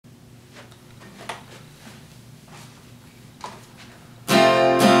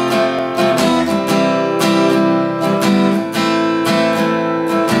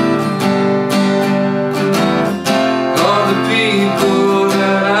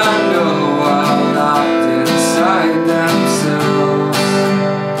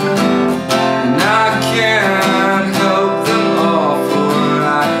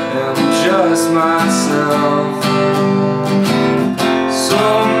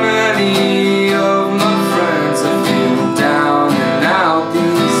many of my friends are feeling down and out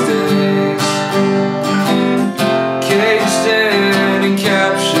these days, caged in and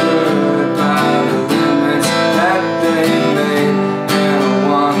captured by the limits that they made. And I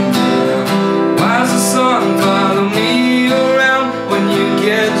wonder, why's the sun follow me around when you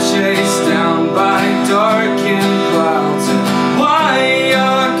get chased down by darkened clouds? And why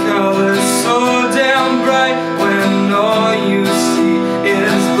are colors so damn bright when all you see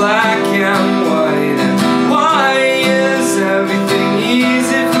is black and white? And why is everything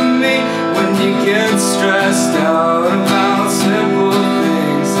easy for me when you get stressed out about simple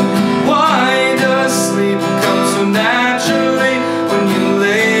things? And why does sleep come so naturally when you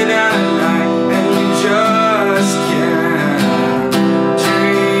lay down at night and you just can't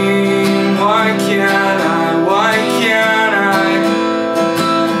dream? Why can't I? Why can't I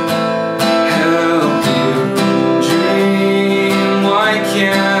help you dream? Why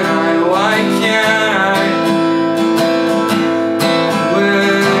can't I? Why can't I?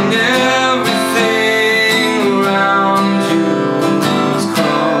 When everything around you is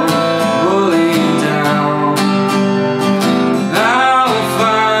crumbling down, I'll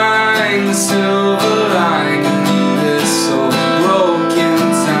find the silver lining in this old broken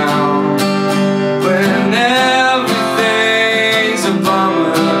town. When everything's a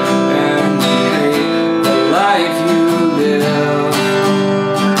bummer and you hate the life you live,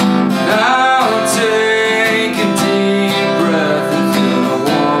 I'll take a deep breath and feel the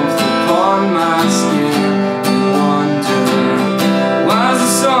warmth upon my skin and wonder, why's the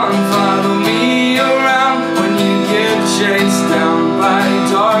sun follow me around when you get chased down by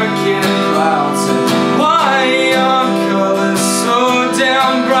darkened clouds? And why are colors so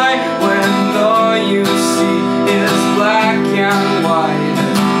damn bright when all you see is black and white?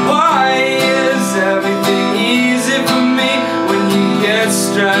 And why is everything easy for me when you get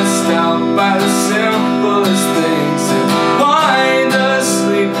stressed out by the simplest things?